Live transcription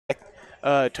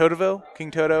Todoville,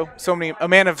 King Todo. A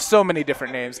man of so many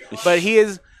different names. But he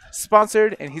is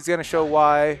sponsored, and he's going to show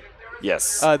why.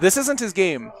 Yes. This isn't his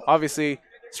game. Obviously,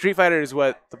 Street Fighter is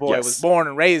what the boy was born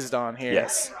and raised on here.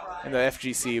 Yes. In the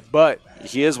FGC, but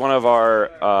he is one of our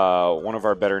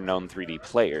better known 3D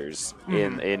players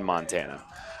in Montana.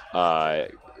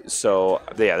 So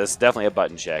yeah, this is definitely a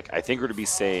button check. I think we're going to be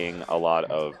seeing a lot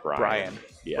of Brian.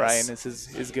 Yes. Brian is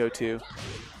his go-to.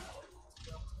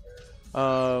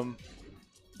 I'm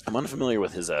unfamiliar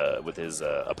with his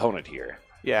opponent here.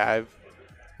 Yeah, this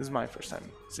is my first time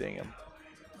seeing him.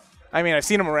 I mean, I've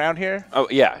seen him around here. Oh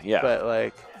yeah. But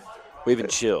like, we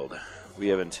haven't chilled. We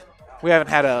haven't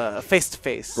had a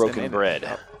face-to-face. Broken bread.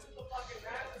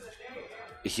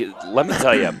 Let me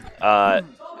tell you,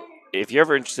 if you're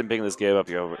ever interested in picking this game up,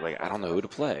 you're like, I don't know who to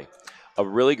play. A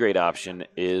really great option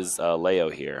is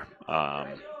Leo here.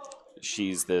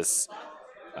 She's this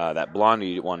that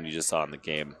blonde one you just saw in the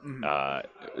game.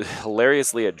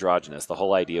 Hilariously androgynous. The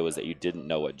whole idea was that you didn't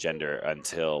know what gender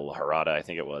until Harada, I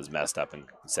think it was, messed up and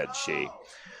said she.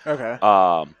 Okay.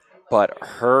 But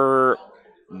her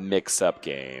mix-up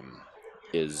game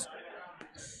it's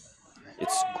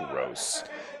gross.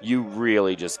 You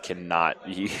really just cannot.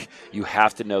 You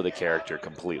have to know the character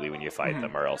completely when you fight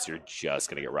them, or else you're just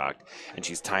gonna get rocked. And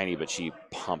she's tiny, but she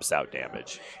pumps out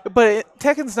damage. But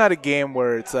Tekken's not a game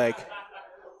where it's like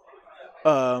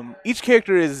each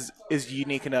character is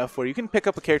unique enough where you can pick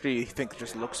up a character you think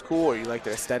just looks cool or you like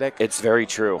their aesthetic. It's very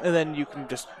true. And then you can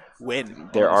just win.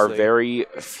 There are very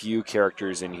few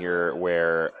characters in here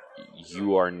where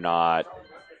you are not.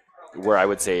 Where I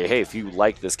would say, hey, if you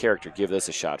like this character, give this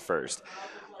a shot first.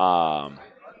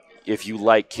 If you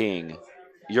like King,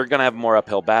 you're going to have a more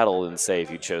uphill battle than, say,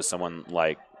 if you chose someone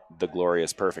like the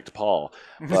glorious, perfect Paul.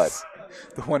 But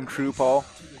the one true Paul.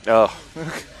 Oh,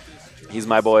 he's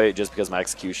my boy just because my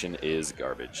execution is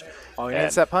garbage. Oh, he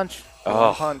needs that punch.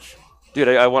 Punch. Dude,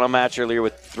 I won a match earlier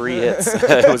with 3 hits.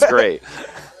 It was great.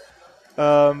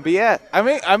 But yeah, I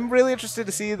mean, I'm really interested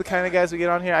to see the kind of guys we get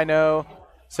on here. I know.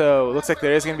 So it looks like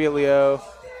there is going to be a Leo.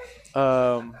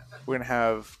 We're going to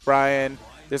have Brian.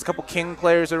 There's a couple King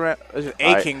players around.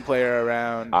 There's King player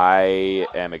around. I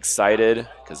am excited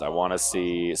because I want to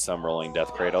see some rolling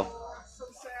Death Cradle.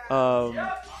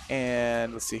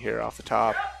 And let's see here off the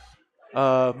top.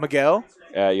 Miguel.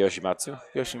 Yoshimitsu.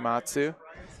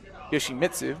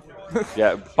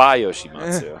 Yeah, by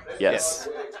Yoshimitsu. Yes.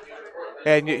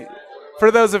 And for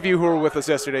those of you who were with us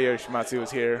yesterday, Yoshimitsu was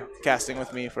here casting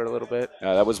with me for a little bit.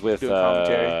 That was with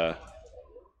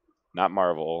not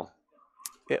Marvel.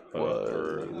 It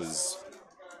was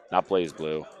not Blaze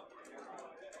Blue.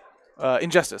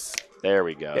 Injustice. There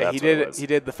we go. Yeah, That's he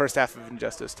did the first half of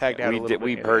Injustice. Tagged out a little bit.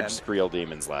 We purged Real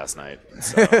Demons last night.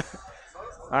 So. All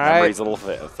right. Memory's a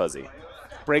little fuzzy.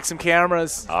 Break some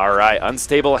cameras. All right.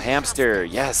 Unstable Hamster.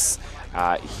 Yes.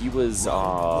 He was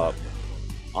on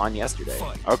yesterday.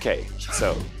 Okay.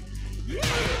 So,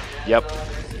 yep.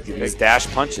 These dash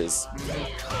punches.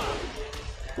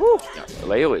 Woo.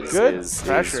 Leo is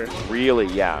really,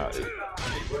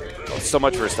 so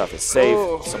much of her stuff is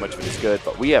safe. So much of it is good.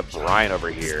 But we have Brian over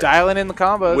here. He's dialing in the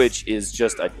combos. Which is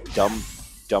just a dumb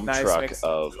nice truck mix.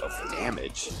 of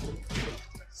damage.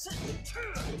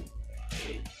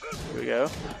 Here we go.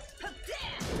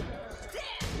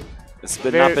 It's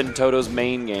not been Toto's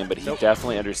main game, but he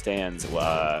definitely understands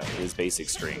his basic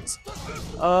strings.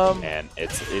 And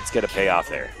it's going to pay off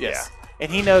there. Yes. Yeah.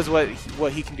 And he knows what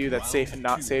he can do that's safe and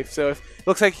not safe. So if it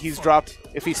looks like he's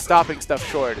stopping stuff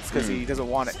short, it's because he doesn't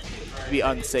want it to be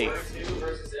unsafe.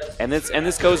 And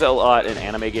this goes a lot in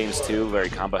anime games too, very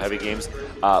combo heavy games.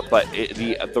 But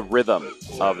the rhythm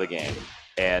of the game,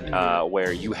 and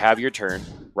where you have your turn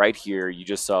right here, you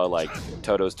just saw like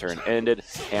Toto's turn ended,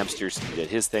 Hamster did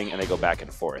his thing, and they go back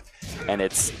and forth. And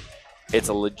it's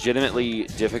a legitimately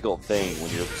difficult thing when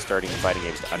you're starting fighting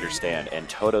games to understand, and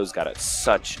Toto's got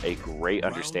such a great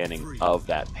understanding of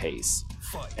that pace,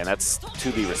 and that's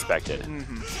to be respected.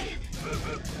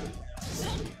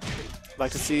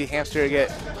 Like to see Hamster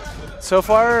get. So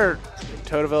far,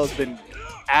 Todoville has been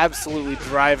absolutely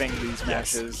driving these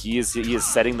matches. Yes, he is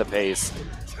setting the pace,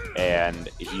 and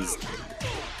he's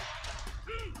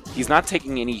not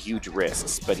taking any huge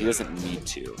risks, but he doesn't need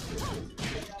to.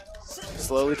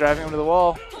 Slowly driving him to the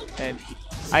wall, and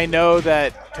I know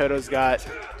that Toto's got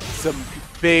some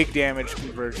big damage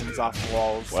conversions off the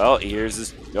walls. Well, here's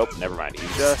his. Nope, never mind.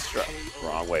 He's just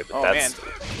wrong way, but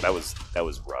that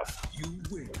was rough.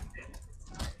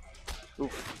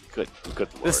 Oof. Good lord.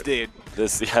 This dude.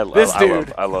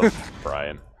 I love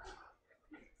Brian.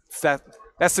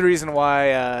 That's the reason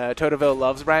why Todoville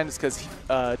loves Brian, is because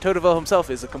Todoville himself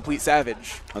is a complete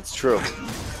savage. That's true.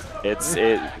 It's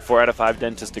 4 out of 5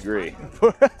 dentists agree.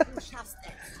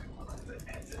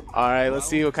 All right, let's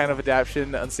see what kind of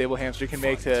adaptation the Unstable Hamster can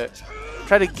make to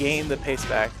try to gain the pace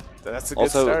back. That's a good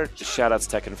start. Also, shout-outs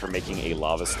Tekken for making a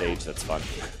lava stage. That's fun.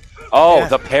 Oh, yeah.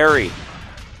 The parry.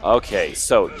 Okay,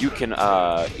 so you can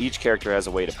each character has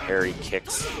a way to parry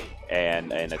kicks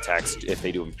and attacks if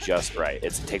they do them just right.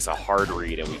 It takes a hard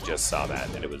read, and we just saw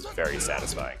that, and it was very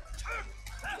satisfying.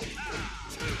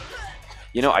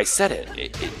 You know, I said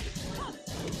it.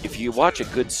 If you watch a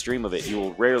good stream of it, you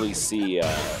will rarely see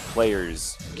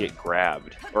players get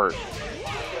grabbed. But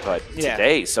yeah.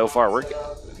 Today, so far, we're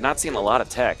not seeing a lot of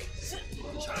tech.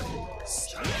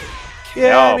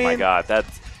 Yeah, my God,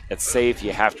 that's safe.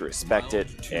 You have to respect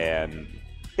it, and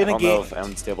I don't know if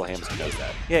Unstable Hamster knows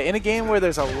that. Yeah, in a game where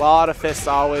there's a lot of fists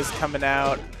always coming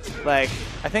out, like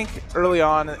I think early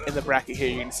on in the bracket here,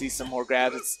 you can see some more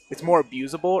grabs. It's more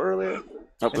abusable earlier.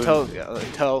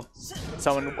 Until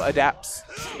someone adapts.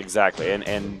 Exactly,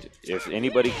 and if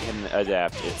anybody can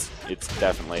adapt, it's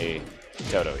definitely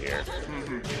Todo here.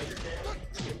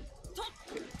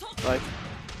 Like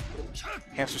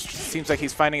Hamster seems like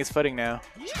he's finding his footing now.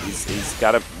 He's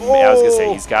got to. Oh. I was gonna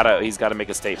say he's got to make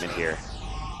a statement here.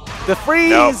 The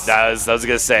freeze. No, I was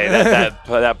gonna say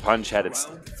that punch had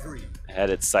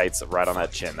its sights right on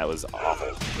that chin. That was awful.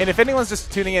 And if anyone's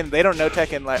just tuning in, they don't know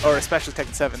Tekken, or especially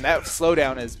Tekken 7, that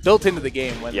slowdown is built into the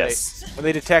game. When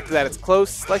they detect that it's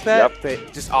close like that,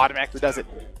 it just automatically does it,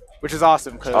 which is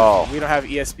awesome because we don't have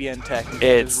ESPN tech.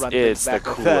 It's the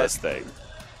coolest thing.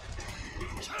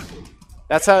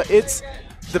 That's how it's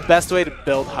the best way to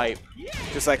build hype.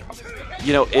 Just like,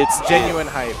 it's genuine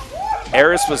hype.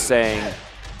 Eris was saying,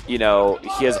 he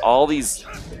has all these.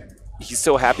 He's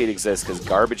so happy it exists because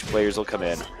garbage players will come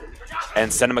in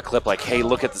and send him a clip like, hey,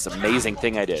 look at this amazing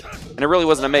thing I did. And it really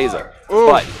wasn't amazing. Ooh,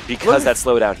 but because that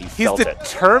slowdown, he felt it. He's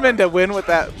determined to win with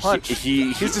that punch.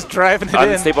 He's just driving it in.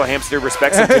 Unstable Hamster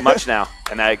respects him too much now.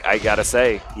 And I got to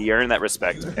say, he earned that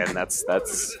respect. And that's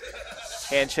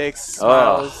handshakes,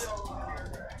 smiles.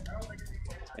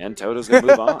 And Todo's going to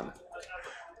move on.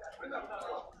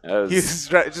 He's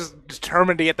just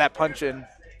determined to get that punch in.